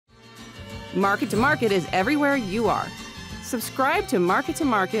Market to Market is everywhere you are. Subscribe to Market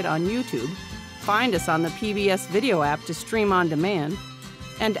on YouTube, find us on the PBS video app to stream on demand,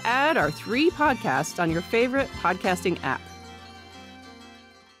 and add our 3 podcasts on your favorite podcasting app.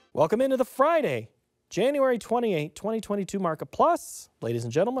 Welcome into the Friday, January 28, 2022 Market Plus. Ladies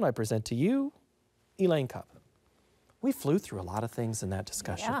and gentlemen, I present to you Elaine Kub. We flew through a lot of things in that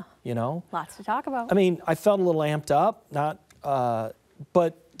discussion. Yeah, you know? Lots to talk about. I mean, I felt a little amped up,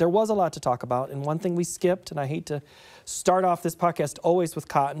 but there was a lot to talk about. And one thing we skipped, and I hate to start off this podcast always with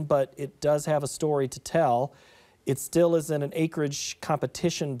cotton, but it does have a story to tell. It still is in an acreage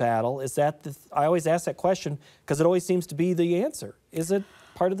competition battle. Is that I always ask that question because it always seems to be the answer. Is it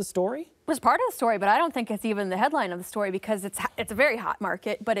part of the story? It was part of the story, but I don't think it's even the headline of the story because it's a very hot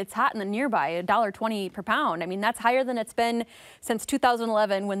market, but it's hot in the nearby, $1.20 per pound. I mean, that's higher than it's been since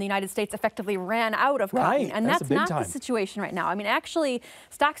 2011 when the United States effectively ran out of cotton. Right, And that's not the situation right now. I mean, actually,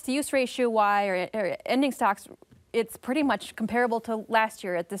 stocks-to-use ratio-Y or ending stocks, it's pretty much comparable to last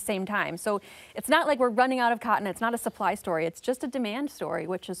year at the same time. So it's not like we're running out of cotton. It's not a supply story. It's just a demand story,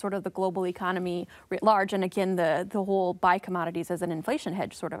 which is sort of the global economy writ large. And again, the whole buy commodities as an inflation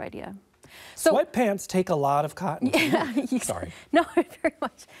hedge sort of idea. So, sweatpants take a lot of cotton. Yeah, Sorry. No, very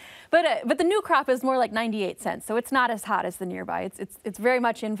much. But the new crop is more like 98 cents, so it's not as hot as the nearby. It's very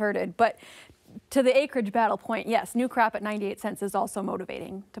much inverted. But to the acreage battle point, yes, new crop at 98 cents is also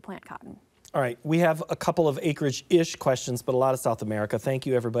motivating to plant cotton. All right, we have a couple of acreage-ish questions, but a lot of South America. Thank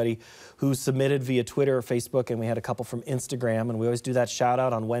you, everybody who submitted via Twitter or Facebook, and we had a couple from Instagram, and we always do that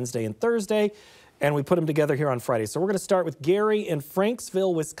shout-out on Wednesday and Thursday, and we put them together here on Friday. So we're going to start with Gary in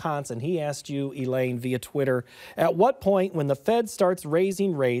Franksville, Wisconsin. He asked you, Elaine, via Twitter, at what point when the Fed starts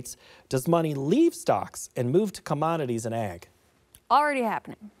raising rates does money leave stocks and move to commodities and ag? Already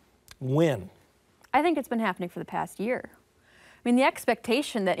happening. When? I think it's been happening for the past year. I mean, the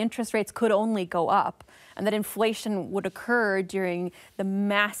expectation that interest rates could only go up and that inflation would occur during the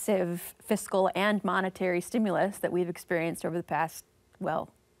massive fiscal and monetary stimulus that we've experienced over the past, well,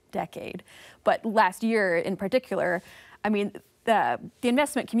 decade. But last year in particular, I mean, the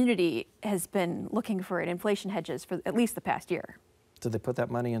investment community has been looking for inflation hedges for at least the past year. Did they put that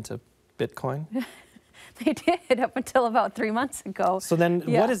money into Bitcoin? They did up until about 3 months ago. So then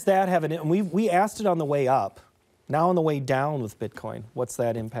what does that have in it? And we asked it on the way up. Now on the way down with Bitcoin, what's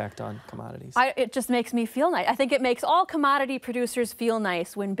that impact on commodities? It just makes me feel nice. I think it makes all commodity producers feel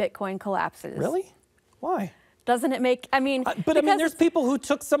nice when Bitcoin collapses. Really? Why? Doesn't it make, I mean... but I mean, there's people who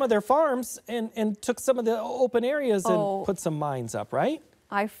took some of their farms and took some of the open areas and put some mines up, right?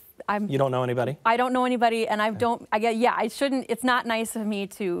 You don't know anybody? I don't know anybody, and I shouldn't, it's not nice of me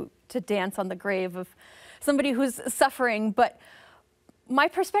to dance on the grave of somebody who's suffering, but my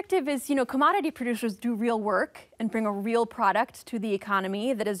perspective is, you know, commodity producers do real work and bring a real product to the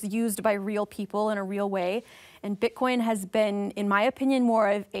economy that is used by real people in a real way. And Bitcoin has been, in my opinion, more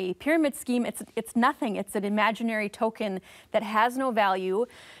of a pyramid scheme. It's nothing. It's an imaginary token that has no value.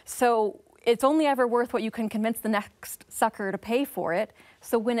 So it's only ever worth what you can convince the next sucker to pay for it.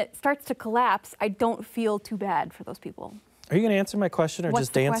 So when it starts to collapse, I don't feel too bad for those people. Are you going to answer my question or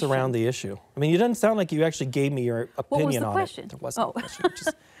just dance around the issue? I mean, you didn't sound like you actually gave me your opinion on it. There wasn't a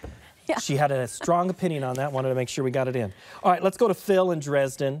question. Yeah. She had a strong opinion on that, wanted to make sure we got it in. All right, let's go to Phil in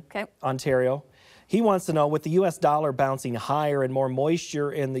Dresden, Ontario. He wants to know, with the U.S. dollar bouncing higher and more moisture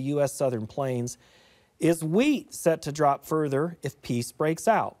in the U.S. Southern Plains, is wheat set to drop further if peace breaks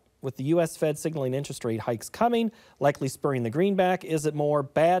out? With the U.S. Fed signaling interest rate hikes coming, likely spurring the greenback, is it more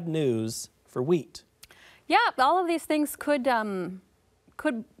bad news for wheat? Yeah, all of these things could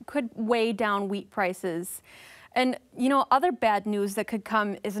weigh down wheat prices. And, you know, other bad news that could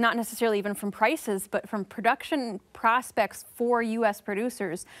come is not necessarily even from prices, but from production prospects for U.S.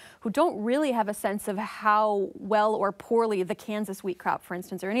 producers who don't really have a sense of how well or poorly the Kansas wheat crop, for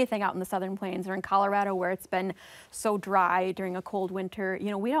instance, or anything out in the Southern Plains or in Colorado where it's been so dry during a cold winter.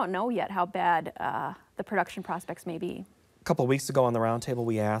 You know, we don't know yet how bad the production prospects may be. A couple of weeks ago on the roundtable,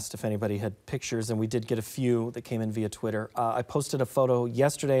 we asked if anybody had pictures, and we did get a few that came in via Twitter. I posted a photo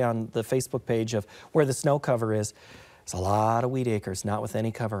yesterday on the Facebook page of where the snow cover is. It's a lot of wheat acres, not with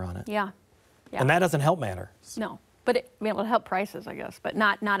any cover on it. Yeah. And that doesn't help matters. No, but it'll help prices, I guess, but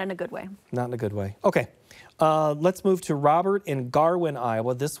not in a good way. Not in a good way. Okay, let's move to Robert in Garwin,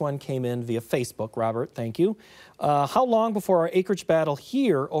 Iowa. This one came in via Facebook. Robert, thank you. How long before our acreage battle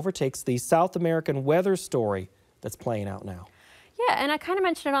here overtakes the South American weather story that's playing out now? Yeah, and I kind of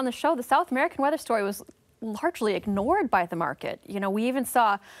mentioned it on the show. The South American weather story was largely ignored by the market. You know, we even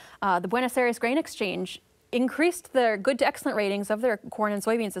saw the Buenos Aires Grain Exchange increased their good to excellent ratings of their corn and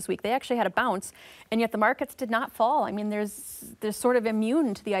soybeans this week. They actually had a bounce, and yet the markets did not fall. I mean, they're sort of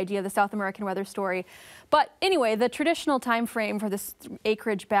immune to the idea of the South American weather story. But anyway, the traditional time frame for this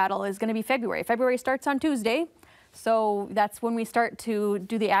acreage battle is going to be February. February starts on Tuesday, so that's when we start to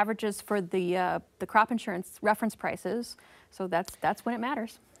do the averages for the crop insurance reference prices. So that's when it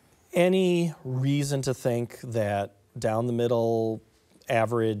matters. Any reason to think that down the middle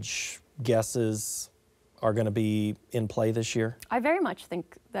average guesses are going to be in play this year? I very much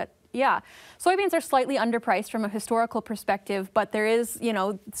think that, yeah. Soybeans are slightly underpriced from a historical perspective, but there is, you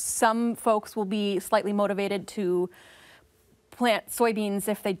know, some folks will be slightly motivated to plant soybeans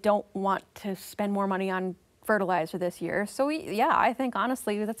if they don't want to spend more money on fertilizer this year. So yeah, I think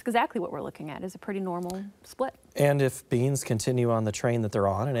honestly that's exactly what we're looking at, is a pretty normal split. And if beans continue on the train that they're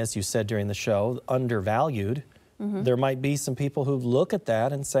on, and as you said during the show, undervalued, there might be some people who look at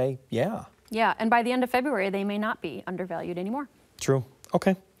that and say, yeah. Yeah, and by the end of February, they may not be undervalued anymore. True.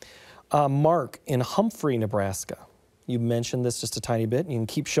 Okay. Mark in Humphrey, Nebraska. You mentioned this just a tiny bit, and you can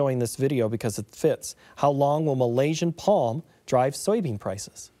keep showing this video because it fits. How long will Malaysian palm drive soybean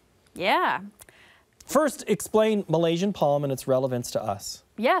prices? Yeah. First, explain Malaysian palm and its relevance to us.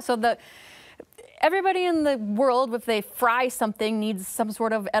 Yeah, so everybody in the world, if they fry something, needs some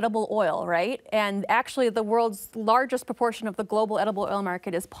sort of edible oil, right? And actually the world's largest proportion of the global edible oil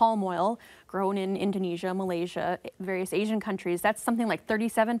market is palm oil, grown in Indonesia, Malaysia, various Asian countries. That's something like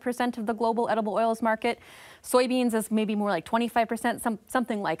 37% of the global edible oils market. Soybeans is maybe more like 25%,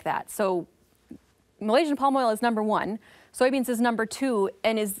 something like that. So Malaysian palm oil is #1, soybeans is #2,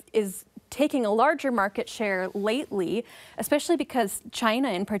 and is taking a larger market share lately, especially because China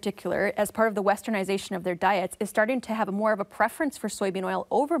in particular, as part of the westernization of their diets, is starting to have more of a preference for soybean oil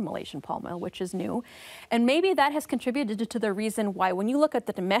over Malaysian palm oil, which is new. And maybe that has contributed to the reason why when you look at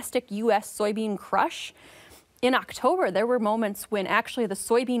the domestic U.S. soybean crush, in October, there were moments when actually the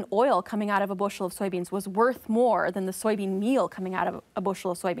soybean oil coming out of a bushel of soybeans was worth more than the soybean meal coming out of a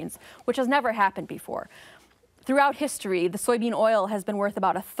bushel of soybeans, which has never happened before. Throughout history, the soybean oil has been worth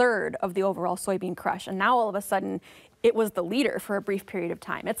about 1/3 of the overall soybean crush, and now all of a sudden it was the leader for a brief period of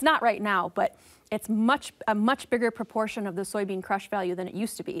time. It's not right now, but it's a much bigger proportion of the soybean crush value than it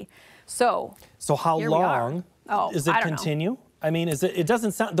used to be. So how long does it continue? I mean, it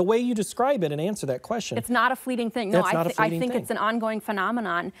doesn't sound, the way you describe it and answer that question. It's not a fleeting thing. No, I think it's an ongoing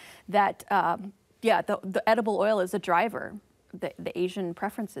phenomenon that, yeah, the edible oil is a driver. The Asian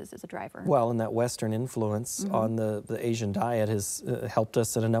preferences is a driver. Well, and that Western influence on the Asian diet has helped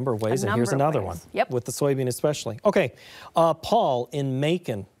us in a number of ways. And here's another one, with the soybean especially. Okay, Paul in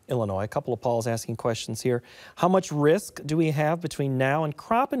Macon, Illinois, a couple of Pauls asking questions here. How much risk do we have between now and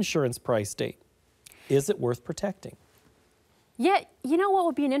crop insurance price date? Is it worth protecting? Yeah, you know what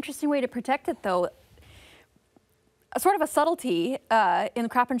would be an interesting way to protect it though? Sort of a subtlety in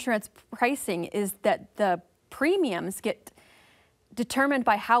crop insurance pricing is that the premiums get determined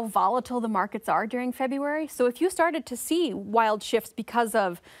by how volatile the markets are during February. So if you started to see wild shifts because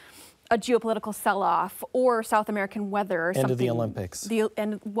of a geopolitical sell-off or South American weather or something. End of the Olympics.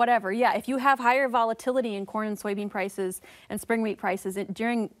 And whatever, yeah. If you have higher volatility in corn and soybean prices and spring wheat prices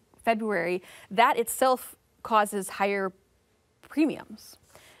during February, that itself causes higher premiums.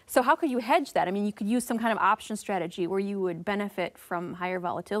 So how could you hedge that? I mean, you could use some kind of option strategy where you would benefit from higher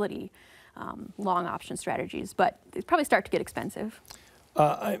volatility. Long option strategies, but they probably start to get expensive.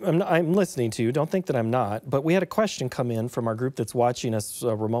 I'm listening to you. Don't think that I'm not. But we had a question come in from our group that's watching us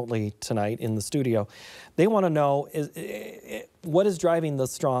remotely tonight in the studio. They want to know what is driving the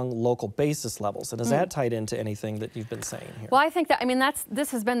strong local basis levels, and is that tied into anything that you've been saying here? Well, I think that, I mean,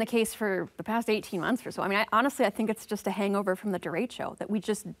 this has been the case for the past 18 months or so. I mean, honestly, I think it's just a hangover from the derecho, that we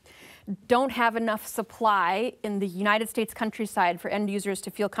just don't have enough supply in the United States countryside for end users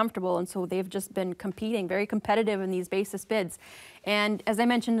to feel comfortable, and so they've just been competing, very competitive in these basis bids. And as I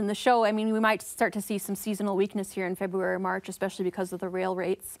mentioned in the show, I mean, we might start to see some seasonal weakness here in February or March, especially because of the rail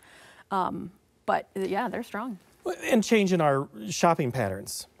rates. But yeah, they're strong. And change in our shopping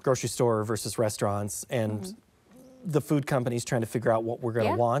patterns, grocery store versus restaurants, and the food companies trying to figure out what we're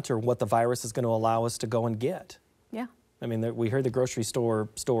going to want or what the virus is going to allow us to go and get. Yeah. I mean, we heard the grocery store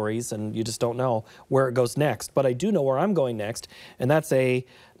stories, and you just don't know where it goes next. But I do know where I'm going next, and that's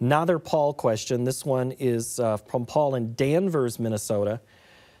another Paul question. This one is from Paul in Danvers, Minnesota.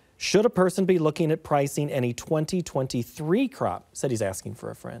 Should a person be looking at pricing any 2023 crop? Said he's asking for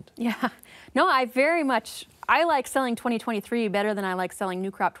a friend. Yeah. No, I like selling 2023 better than I like selling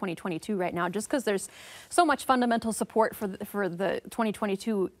new crop 2022 right now, just because there's so much fundamental support for the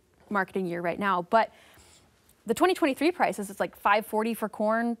 2022 marketing year right now. But the 2023 prices, it's like $5.40 for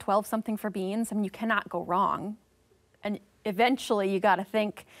corn, 12 something for beans. I mean, you cannot go wrong. And eventually you got to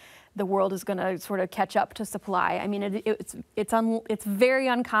think the world is going to sort of catch up to supply. I mean, it's very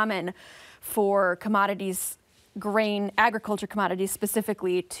uncommon for commodities, grain, agriculture commodities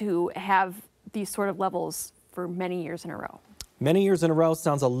specifically, to have these sort of levels for many years in a row. Many years in a row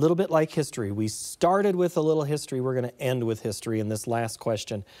sounds a little bit like history. We started with a little history. We're going to end with history in this last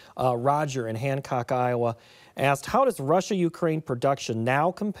question. Roger in Hancock, Iowa asked, how does Russia-Ukraine production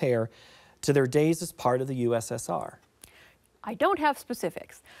now compare to their days as part of the USSR? I don't have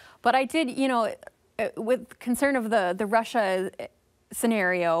specifics, but I did, you know, with concern of the Russia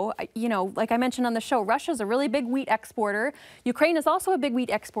scenario, you know, like I mentioned on the show, Russia's a really big wheat exporter. Ukraine is also a big wheat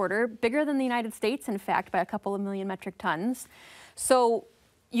exporter, bigger than the United States, in fact, by a couple of million metric tons. So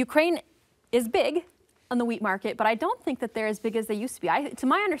Ukraine is big on the wheat market, but I don't think that they're as big as they used to be. To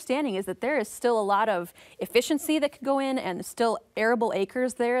my understanding is that there is still a lot of efficiency that could go in and still arable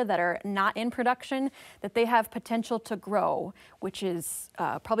acres there that are not in production, that they have potential to grow, which is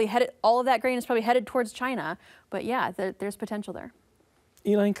probably headed, all of that grain is probably headed towards China. But yeah, there's potential there.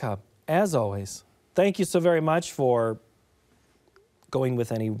 Elaine Kub, as always, thank you so very much for going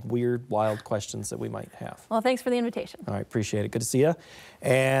with any weird, wild questions that we might have. Well, thanks for the invitation. All right, appreciate it. Good to see you.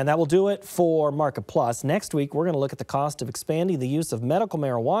 And that will do it for Market Plus. Next week, we're going to look at the cost of expanding the use of medical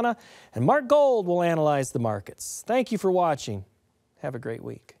marijuana, and Mark Gold will analyze the markets. Thank you for watching. Have a great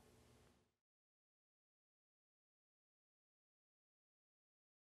week.